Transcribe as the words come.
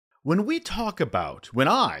When I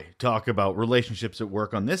talk about relationships at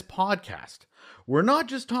work on this podcast, we're not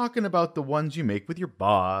just talking about the ones you make with your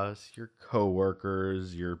boss, your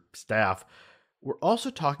coworkers, your staff. We're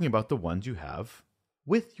also talking about the ones you have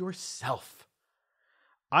with yourself.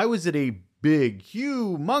 I was at a big,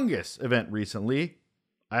 humongous event recently.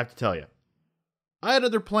 I have to tell you, I had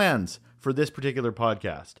other plans for this particular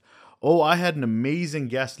podcast. Oh, I had an amazing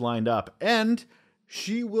guest lined up, and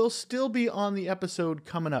she will still be on the episode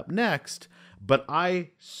coming up next, but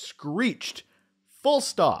I screeched, full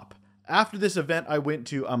stop. After this event I went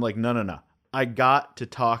to, I'm like, no. I got to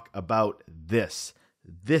talk about this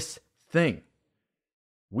thing.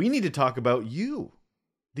 We need to talk about you,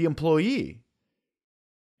 the employee,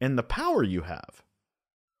 and the power you have.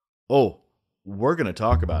 Oh, we're going to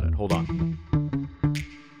talk about it. Hold on.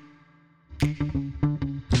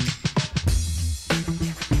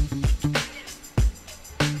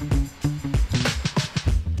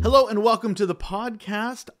 Hello and welcome to the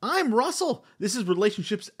podcast. I'm Russell. This is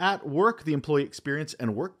Relationships at Work, the Employee Experience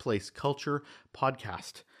and Workplace Culture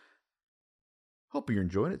podcast. Hope you're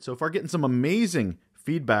enjoying it so far, getting some amazing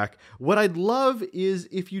feedback. What I'd love is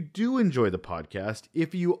if you do enjoy the podcast,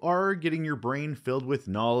 if you are getting your brain filled with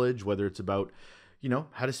knowledge, whether it's about,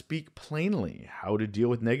 how to speak plainly, how to deal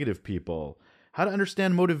with negative people, how to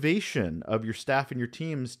understand motivation of your staff and your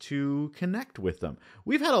teams to connect with them.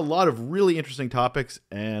 We've had a lot of really interesting topics,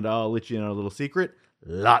 and I'll let you in on a little secret,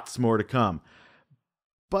 lots more to come.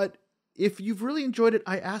 But if you've really enjoyed it,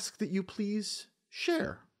 I ask that you please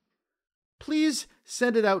share. Please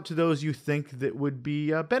send it out to those you think that would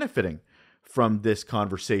be benefiting from this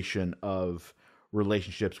conversation of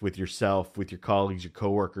relationships with yourself, with your colleagues, your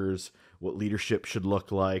coworkers, what leadership should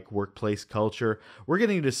look like, workplace culture. We're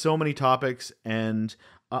getting into so many topics, and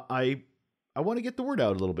I want to get the word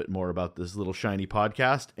out a little bit more about this little shiny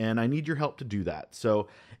podcast, and I need your help to do that. So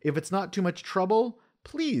if it's not too much trouble,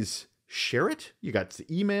 please share it. You got the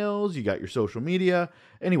emails, you got your social media.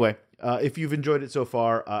 Anyway, if you've enjoyed it so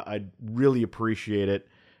far, I'd really appreciate it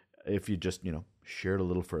if you just, share it a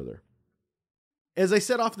little further. As I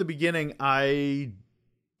said off the beginning, I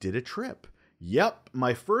did a trip. Yep,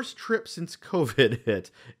 my first trip since COVID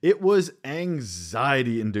hit. It was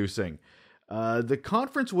anxiety-inducing. The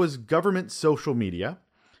conference was Government Social Media,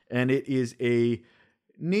 and it is a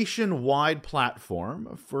nationwide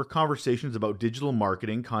platform for conversations about digital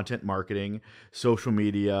marketing, content marketing, social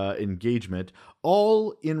media engagement,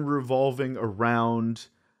 all in revolving around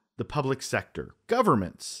the public sector,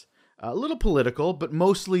 governments, a little political, but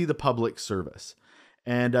mostly the public service.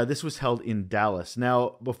 And this was held in Dallas.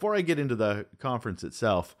 Now, before I get into the conference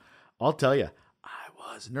itself, I'll tell you, I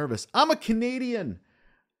was nervous. I'm a Canadian.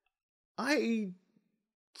 I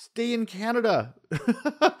stay in Canada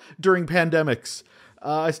during pandemics.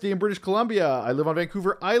 I stay in British Columbia. I live on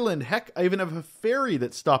Vancouver Island. Heck, I even have a ferry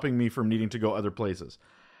that's stopping me from needing to go other places.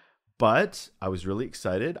 But I was really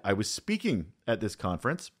excited. I was speaking at this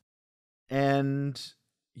conference. And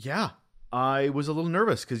yeah, I was a little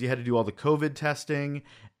nervous because you had to do all the COVID testing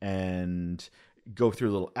and go through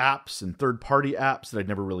little apps and third-party apps that I'd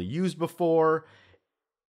never really used before.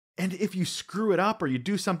 And if you screw it up or you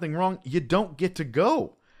do something wrong, you don't get to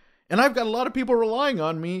go. And I've got a lot of people relying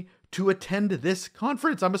on me to attend this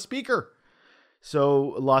conference. I'm a speaker.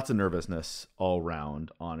 So lots of nervousness all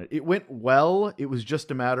around on it. It went well. It was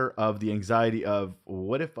just a matter of the anxiety of,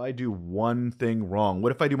 what if I do one thing wrong?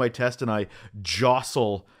 What if I do my test and I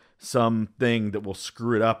jostle something that will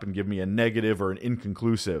screw it up and give me a negative or an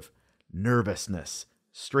inconclusive? Nervousness.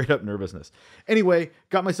 Straight up nervousness. Anyway,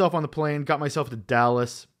 got myself on the plane, got myself to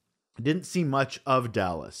Dallas. Didn't see much of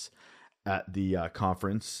Dallas at the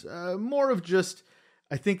conference. More of just,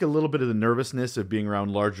 I think, a little bit of the nervousness of being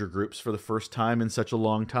around larger groups for the first time in such a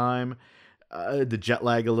long time. The jet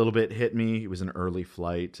lag a little bit hit me. It was an early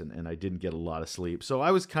flight, and I didn't get a lot of sleep. So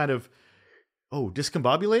I was kind of,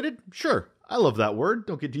 discombobulated? Sure. I love that word.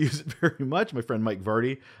 Don't get to use it very much. My friend Mike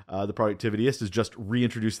Vardy, the productivityist, has just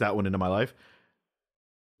reintroduced that one into my life.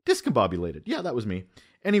 Discombobulated. Yeah, that was me.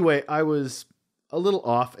 Anyway, I was a little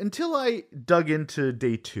off until I dug into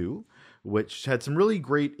day 2, which had some really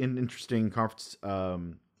great and interesting conference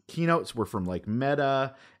keynotes. Were from like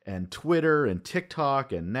Meta and Twitter and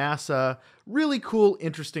TikTok and NASA. Really cool,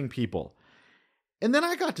 interesting people. And then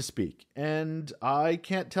I got to speak, and I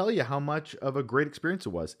can't tell you how much of a great experience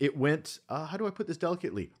it was. It went, how do I put this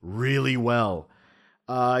delicately? Really well.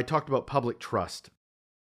 I talked about public trust.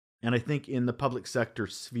 And I think in the public sector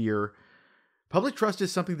sphere, public trust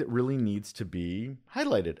is something that really needs to be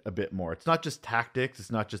highlighted a bit more. It's not just tactics.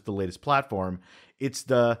 It's not just the latest platform. It's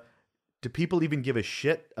do people even give a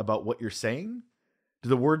shit about what you're saying? Do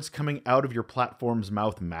the words coming out of your platform's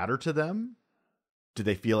mouth matter to them? Do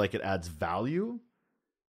they feel like it adds value?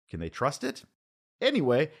 Can they trust it?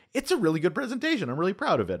 Anyway, it's a really good presentation. I'm really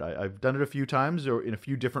proud of it. I've done it a few times or in a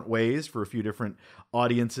few different ways for a few different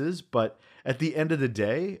audiences. But at the end of the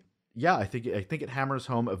day, yeah, I think it hammers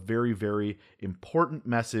home a very, very important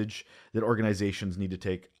message that organizations need to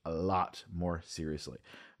take a lot more seriously.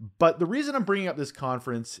 But the reason I'm bringing up this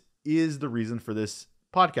conference is the reason for this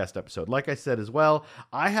podcast episode. Like I said as well,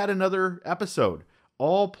 I had another episode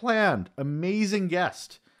all planned, amazing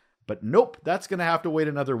guest. But nope, that's going to have to wait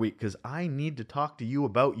another week because I need to talk to you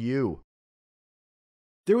about you.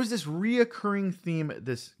 There was this reoccurring theme at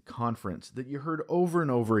this conference that you heard over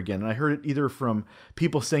and over again, and I heard it either from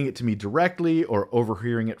people saying it to me directly or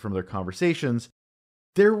overhearing it from their conversations.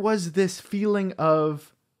 There was this feeling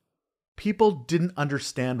of people didn't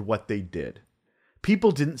understand what they did.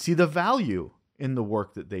 People didn't see the value in the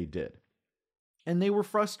work that they did. And they were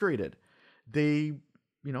frustrated. They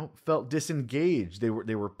felt disengaged. They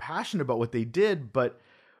were passionate about what they did, but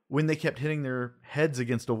when they kept hitting their heads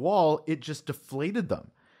against a wall, it just deflated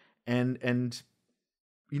them. And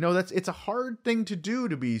it's a hard thing to do,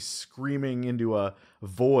 to be screaming into a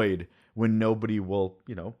void when nobody will,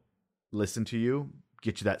 listen to you,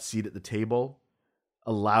 get you that seat at the table,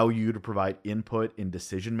 allow you to provide input in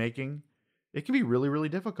decision making. It can be really, really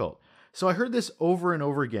difficult. So I heard this over and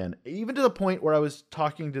over again, even to the point where I was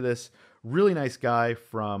talking to this really nice guy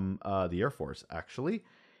from the Air Force, actually.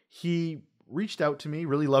 He reached out to me,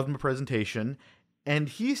 really loved my presentation, and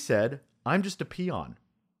he said, "I'm just a peon."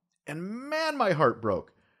 And man, my heart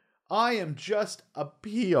broke. I am just a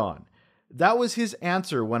peon. That was his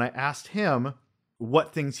answer when I asked him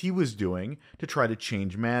what things he was doing to try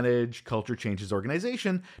to manage, culture change his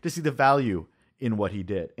organization to see the value in what he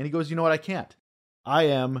did. And he goes, "You know what? I can't. I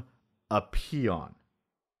am a peon."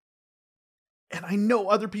 And I know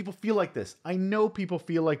other people feel like this. I know people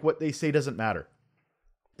feel like what they say doesn't matter.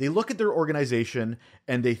 They look at their organization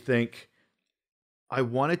and they think, I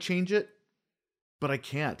want to change it, but I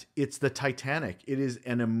can't. It's the Titanic. It is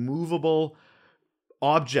an immovable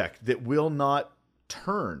object that will not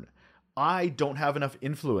turn. I don't have enough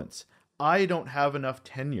influence. I don't have enough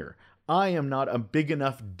tenure. I am not a big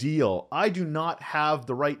enough deal. I do not have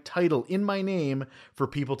the right title in my name for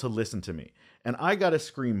people to listen to me. And I got to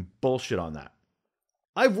scream bullshit on that.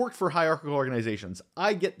 I've worked for hierarchical organizations.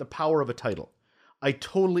 I get the power of a title. I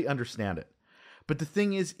totally understand it. But the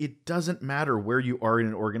thing is, it doesn't matter where you are in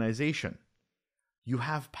an organization. You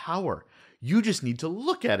have power. You just need to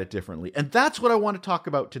look at it differently. And that's what I want to talk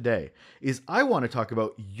about today, is I want to talk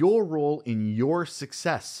about your role in your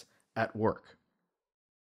success at work.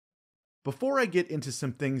 Before I get into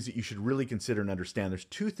some things that you should really consider and understand, there's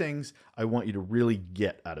two things I want you to really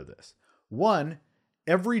get out of this. One,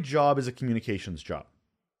 every job is a communications job.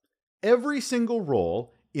 Every single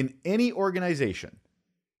role in any organization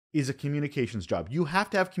is a communications job. You have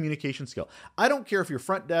to have communication skill. I don't care if you're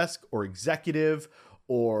front desk or executive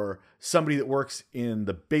or somebody that works in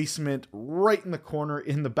the basement, right in the corner,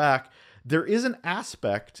 in the back. There is an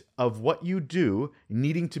aspect of what you do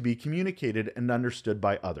needing to be communicated and understood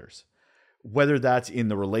by others. Whether that's in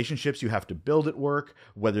the relationships you have to build at work,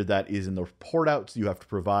 whether that is in the report outs you have to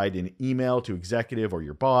provide in email to executive or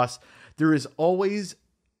your boss, there is always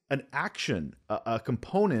an action, a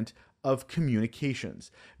component of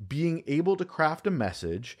communications, being able to craft a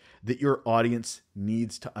message that your audience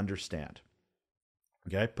needs to understand.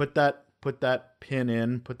 Okay, put that pin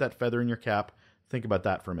in, put that feather in your cap. Think about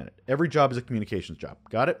that for a minute. Every job is a communications job.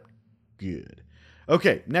 Got it? Good.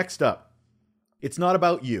 Okay, next up. It's not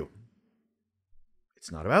about you.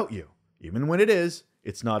 It's not about you. Even when it is,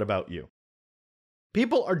 it's not about you.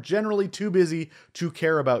 People are generally too busy to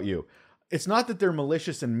care about you. It's not that they're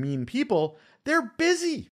malicious and mean people. They're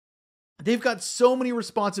busy. They've got so many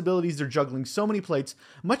responsibilities. They're juggling so many plates,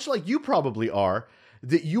 much like you probably are,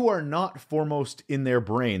 that you are not foremost in their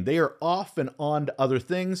brain. They are off and on to other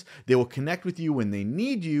things. They will connect with you when they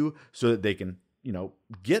need you so that they can,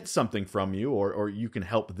 get something from you, or you can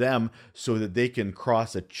help them so that they can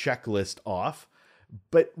cross a checklist off.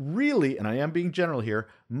 But really, and I am being general here,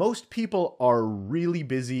 most people are really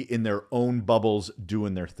busy in their own bubbles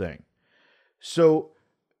doing their thing. So,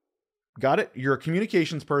 got it? You're a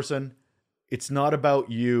communications person. It's not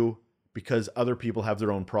about you because other people have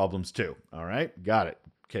their own problems too. All right? Got it.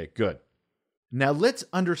 Okay, good. Now let's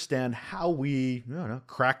understand how we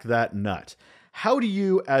crack that nut. How do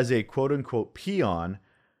you, as a quote unquote peon,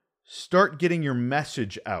 start getting your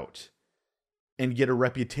message out and get a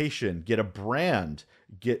reputation, get a brand,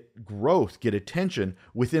 get growth, get attention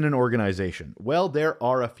within an organization? Well, there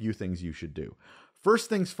are a few things you should do. First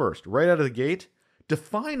things first, right out of the gate,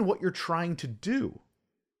 Define what you're trying to do.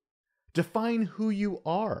 Define who you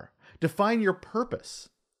are. Define your purpose.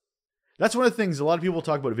 That's one of the things a lot of people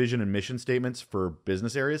talk about vision and mission statements for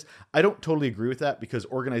business areas. I don't totally agree with that because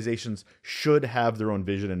organizations should have their own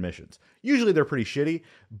vision and missions. Usually they're pretty shitty,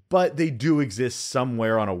 but they do exist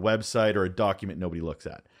somewhere on a website or a document nobody looks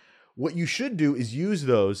at. What you should do is use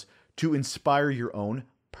those to inspire your own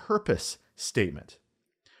purpose statement.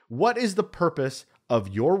 What is the purpose of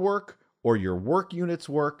your work or your work unit's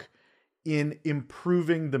work in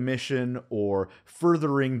improving the mission or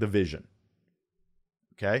furthering the vision?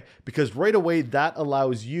 Okay? Because right away, that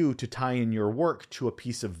allows you to tie in your work to a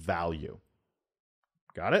piece of value.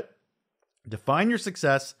 Got it? Define your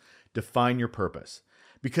success, define your purpose.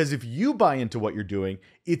 Because if you buy into what you're doing,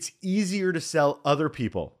 it's easier to sell other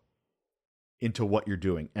people into what you're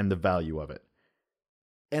doing and the value of it.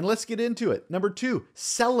 And let's get into it. Number 2,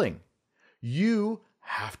 selling. You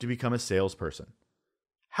have to become a salesperson.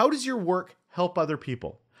 How does your work help other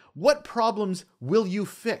people? What problems will you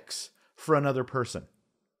fix for another person?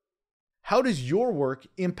 How does your work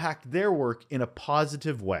impact their work in a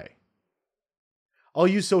positive way? I'll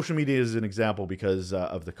use social media as an example because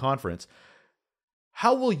of the conference.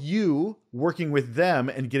 How will you, working with them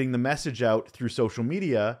and getting the message out through social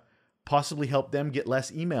media, possibly help them get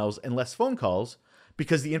less emails and less phone calls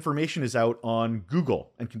because the information is out on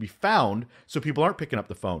Google and can be found so people aren't picking up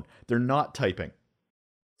the phone. They're not typing.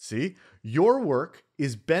 See, your work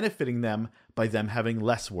is benefiting them by them having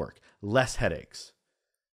less work, less headaches.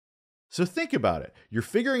 So think about it. You're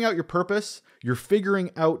figuring out your purpose. You're figuring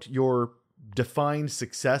out your defined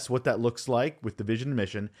success, what that looks like with the vision and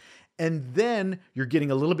mission. And then you're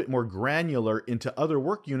getting a little bit more granular into other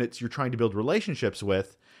work units you're trying to build relationships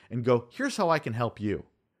with and go, here's how I can help you.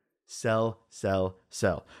 Sell, sell,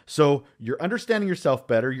 sell. So you're understanding yourself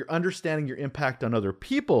better. You're understanding your impact on other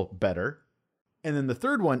people better. And then the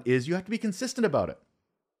third one is you have to be consistent about it.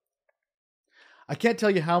 I can't tell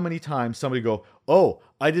you how many times somebody go, oh,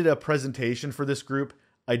 I did a presentation for this group.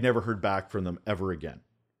 I'd never heard back from them ever again.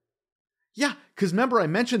 Yeah, because remember I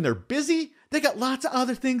mentioned they're busy. They got lots of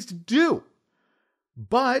other things to do.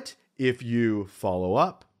 But if you follow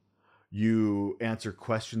up, you answer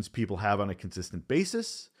questions people have on a consistent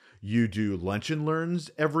basis, you do lunch and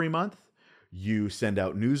learns every month, you send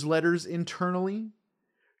out newsletters internally,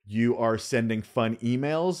 you are sending fun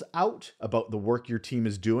emails out about the work your team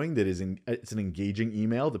is doing it's an engaging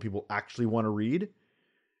email that people actually want to read.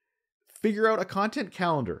 Figure out a content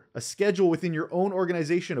calendar, a schedule within your own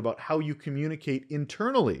organization about how you communicate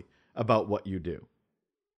internally about what you do.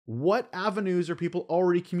 What avenues are people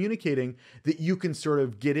already communicating that you can sort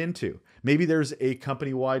of get into? Maybe there's a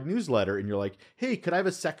company-wide newsletter and you're like, hey, could I have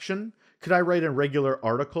a section? Could I write a regular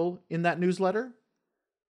article in that newsletter?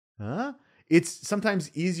 It's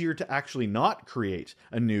sometimes easier to actually not create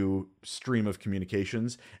a new stream of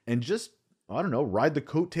communications and just, I don't know, ride the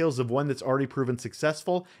coattails of one that's already proven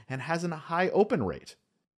successful and has a high open rate.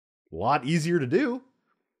 A lot easier to do.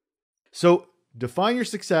 So define your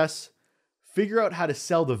success, figure out how to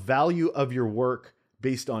sell the value of your work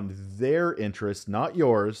based on their interests, not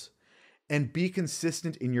yours, and be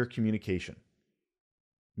consistent in your communication.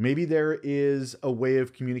 Maybe there is a way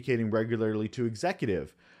of communicating regularly to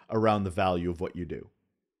executive around the value of what you do.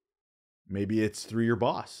 Maybe it's through your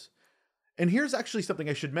boss. And here's actually something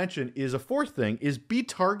I should mention is a fourth thing is be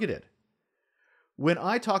targeted. When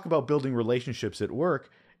I talk about building relationships at work,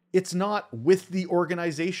 it's not with the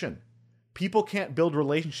organization. People can't build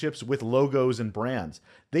relationships with logos and brands.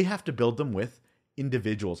 They have to build them with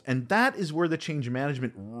individuals. And that is where the change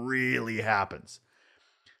management really happens.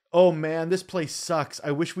 Oh man, this place sucks.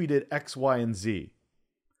 I wish we did X, Y, and Z.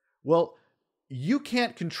 Well, you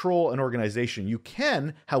can't control an organization. You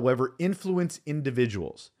can, however, influence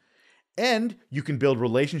individuals. And you can build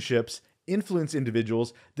relationships, influence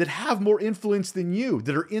individuals that have more influence than you,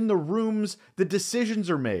 that are in the rooms that decisions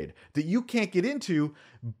are made, that you can't get into,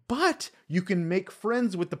 but you can make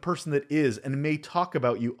friends with the person that is and may talk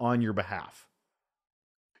about you on your behalf.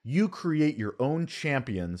 You create your own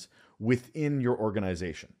champions within your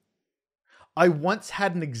organization. I once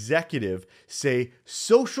had an executive say,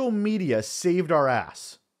 social media saved our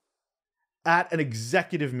ass at an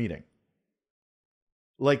executive meeting.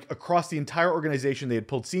 Like across the entire organization, they had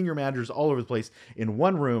pulled senior managers all over the place in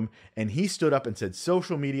one room, and he stood up and said,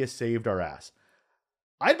 social media saved our ass.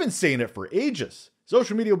 I'd been saying it for ages.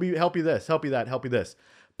 Social media will help you this, help you that, help you this.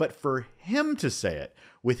 But for him to say it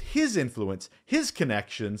with his influence, his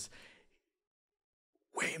connections,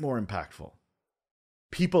 way more impactful.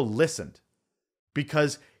 People listened.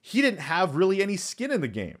 Because he didn't have really any skin in the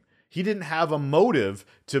game. He didn't have a motive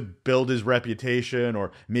to build his reputation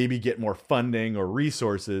or maybe get more funding or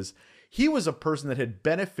resources. He was a person that had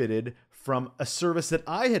benefited from a service that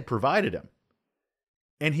I had provided him.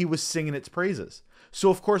 And he was singing its praises. So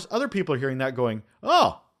of course, other people are hearing that going,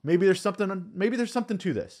 oh, maybe there's something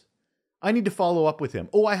to this. I need to follow up with him.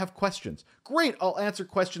 Oh, I have questions. Great, I'll answer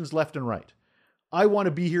questions left and right. I want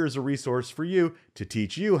to be here as a resource for you to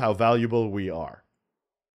teach you how valuable we are.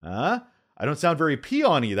 I don't sound very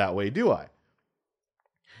peon-y that way, do I?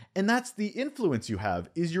 And that's the influence you have,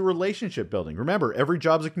 is your relationship building. Remember, every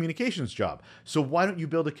job's a communications job. So why don't you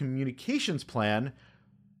build a communications plan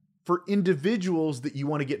for individuals that you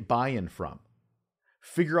want to get buy-in from?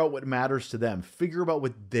 Figure out what matters to them. Figure out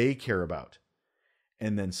what they care about.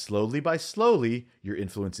 And then slowly by slowly, you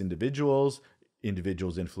influence individuals,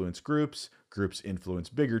 individuals influence groups, groups influence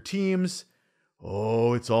bigger teams.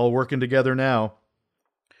 Oh, it's all working together now.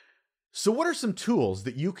 So what are some tools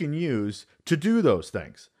that you can use to do those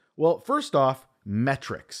things? Well, first off,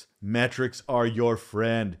 metrics. Metrics are your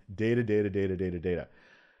friend. Data.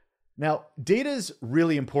 Now, data is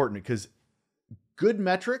really important because good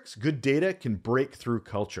metrics, good data can break through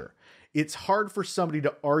culture. It's hard for somebody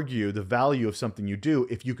to argue the value of something you do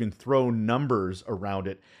if you can throw numbers around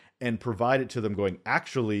it and provide it to them going,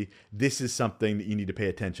 actually, this is something that you need to pay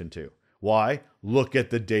attention to. Why? Look at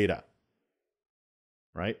the data.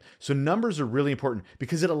 Right? So numbers are really important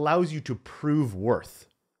because it allows you to prove worth.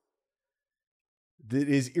 That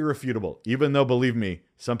is irrefutable. Even though, believe me,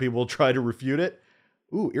 some people will try to refute it.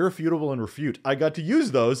 Ooh, irrefutable and refute. I got to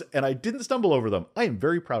use those and I didn't stumble over them. I am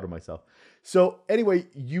very proud of myself. So anyway,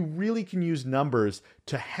 you really can use numbers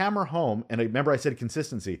to hammer home. And remember I said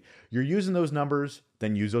consistency. You're using those numbers,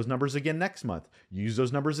 then use those numbers again next month. Use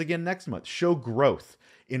those numbers again next month. Show growth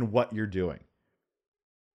in what you're doing.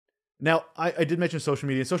 Now, I did mention social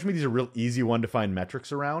media. Social media is a real easy one to find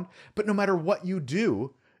metrics around. But no matter what you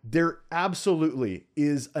do, there absolutely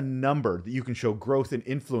is a number that you can show growth and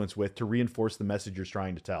influence with to reinforce the message you're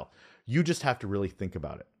trying to tell. You just have to really think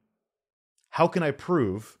about it. How can I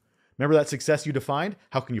prove? Remember that success you defined?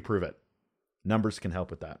 How can you prove it? Numbers can help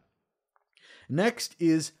with that. Next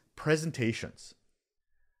is presentations.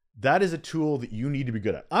 That is a tool that you need to be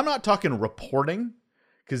good at. I'm not talking reporting,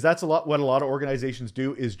 because that's what a lot of organizations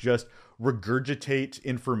do is just regurgitate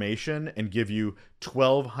information and give you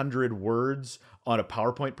 1,200 words on a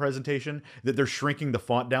PowerPoint presentation that they're shrinking the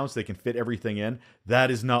font down so they can fit everything in. That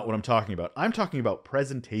is not what I'm talking about. I'm talking about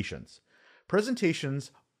presentations.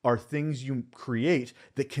 Presentations are things you create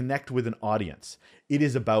that connect with an audience. It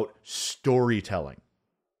is about storytelling.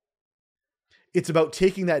 It's about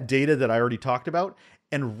taking that data that I already talked about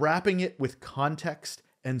and wrapping it with context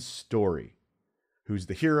and story. Who's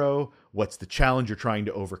the hero? What's the challenge you're trying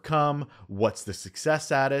to overcome? What's the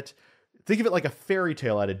success at it? Think of it like a fairy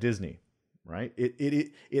tale out of Disney, right?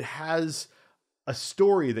 It has a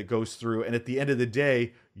story that goes through, and at the end of the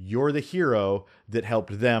day, you're the hero that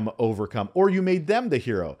helped them overcome, or you made them the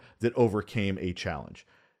hero that overcame a challenge.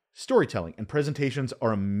 Storytelling and presentations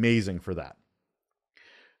are amazing for that.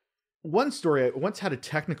 One story, I once had a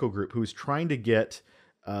technical group who was trying to get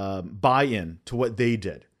buy-in to what they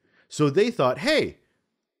did. So they thought, hey,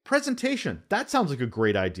 presentation, that sounds like a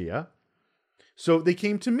great idea. So they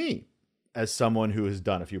came to me as someone who has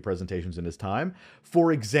done a few presentations in his time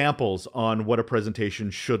for examples on what a presentation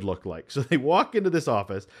should look like. So they walk into this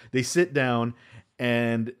office, they sit down,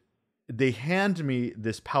 and they hand me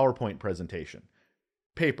this PowerPoint presentation,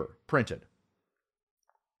 paper, printed.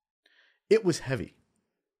 It was heavy.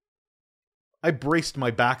 I braced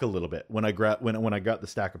my back a little bit when I got the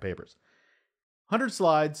stack of papers. 100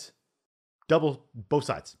 slides, double both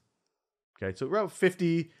sides. Okay, so around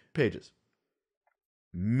 50 pages.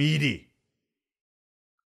 Meaty.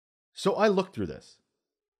 So I looked through this.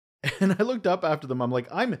 And I looked up after them. I'm like,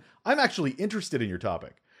 I'm actually interested in your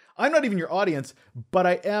topic. I'm not even your audience, but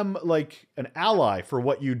I am like an ally for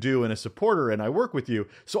what you do and a supporter, and I work with you.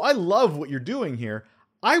 So I love what you're doing here.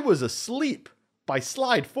 I was asleep by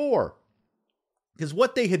slide 4. Because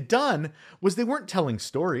what they had done was they weren't telling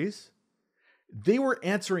stories. They were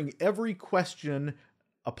answering every question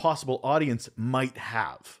a possible audience might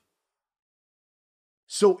have.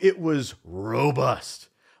 So it was robust.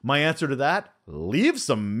 My answer to that, leave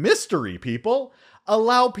some mystery, people.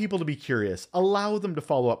 Allow people to be curious. Allow them to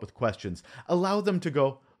follow up with questions. Allow them to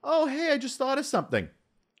go, oh, hey, I just thought of something,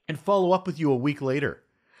 and follow up with you a week later.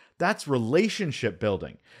 That's relationship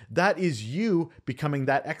building. That is you becoming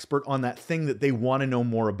that expert on that thing that they want to know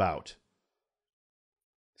more about.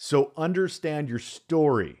 So understand your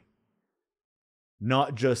story,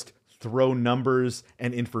 not just throw numbers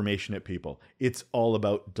and information at people. It's all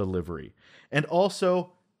about delivery. And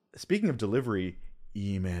also, speaking of delivery,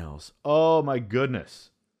 emails. Oh my goodness.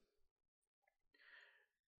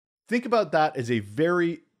 Think about that as a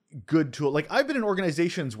very good tool. Like, I've been in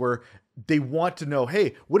organizations where they want to know,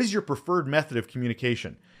 hey, what is your preferred method of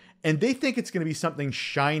communication? And they think it's going to be something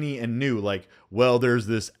shiny and new, like, well, there's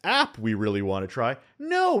this app we really want to try.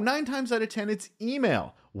 No, 9 times out of 10, it's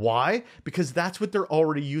email. Why? Because that's what they're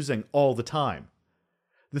already using all the time.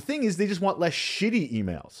 The thing is, they just want less shitty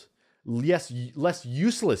emails, less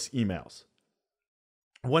useless emails,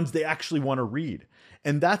 ones they actually want to read.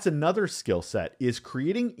 And that's another skill set, is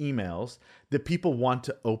creating emails that people want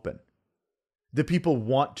to open, that people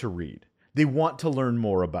want to read, they want to learn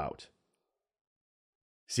more about.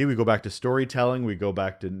 See, we go back to storytelling, we go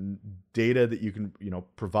back to data that you can,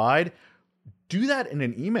 provide. Do that in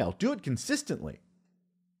an email. Do it consistently.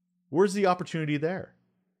 Where's the opportunity there?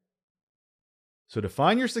 So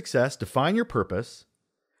define your success, define your purpose,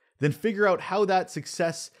 then figure out how that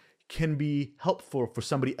success can be helpful for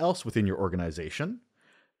somebody else within your organization.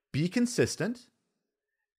 Be consistent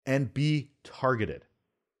and be targeted.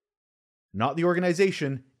 Not the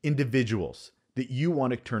organization, individuals that you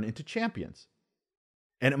want to turn into champions.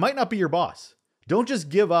 And it might not be your boss. Don't just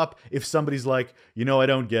give up if somebody's like, I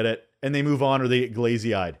don't get it, and they move on or they get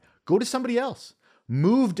glazy-eyed. Go to somebody else.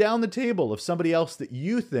 Move down the table of somebody else that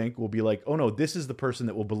you think will be like, oh no, this is the person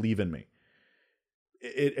that will believe in me.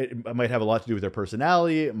 It might have a lot to do with their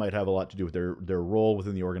personality. It might have a lot to do with their role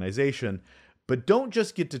within the organization. But don't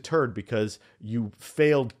just get deterred because you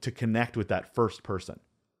failed to connect with that first person.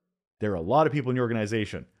 There are a lot of people in your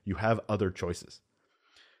organization. You have other choices.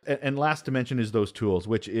 And last to mention is those tools,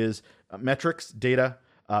 which is metrics, data,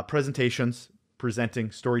 presentations, presenting,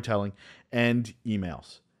 storytelling, and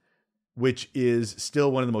emails, which is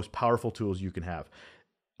still one of the most powerful tools you can have.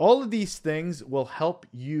 All of these things will help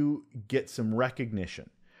you get some recognition,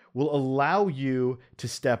 will allow you to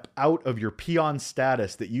step out of your peon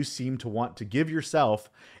status that you seem to want to give yourself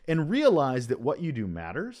and realize that what you do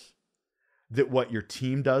matters, that what your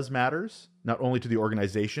team does matters, not only to the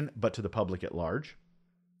organization, but to the public at large.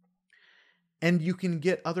 And you can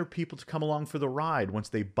get other people to come along for the ride once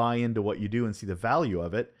they buy into what you do and see the value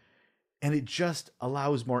of it. And it just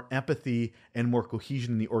allows more empathy and more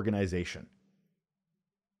cohesion in the organization,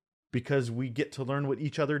 because we get to learn what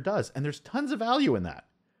each other does. And there's tons of value in that.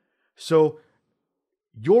 So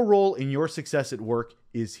your role in your success at work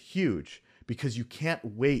is huge, because you can't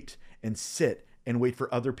wait and sit and wait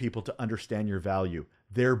for other people to understand your value.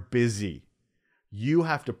 They're busy. You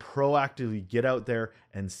have to proactively get out there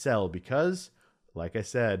and sell because, like I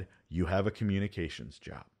said, you have a communications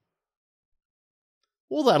job.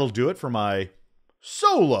 Well, that'll do it for my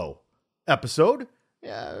solo episode.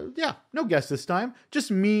 No guest this time.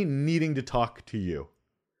 Just me needing to talk to you.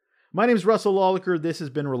 My name is Russel Lolacher. This has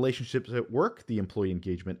been Relationships at Work, the Employee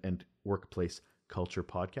Engagement and Workplace Culture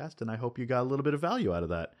podcast, and I hope you got a little bit of value out of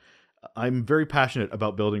that. I'm very passionate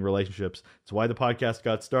about building relationships. It's why the podcast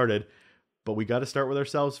got started. But we got to start with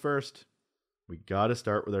ourselves first.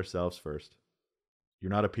 You're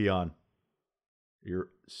not a peon. You're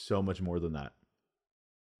so much more than that.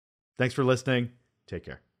 Thanks for listening. Take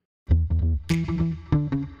care.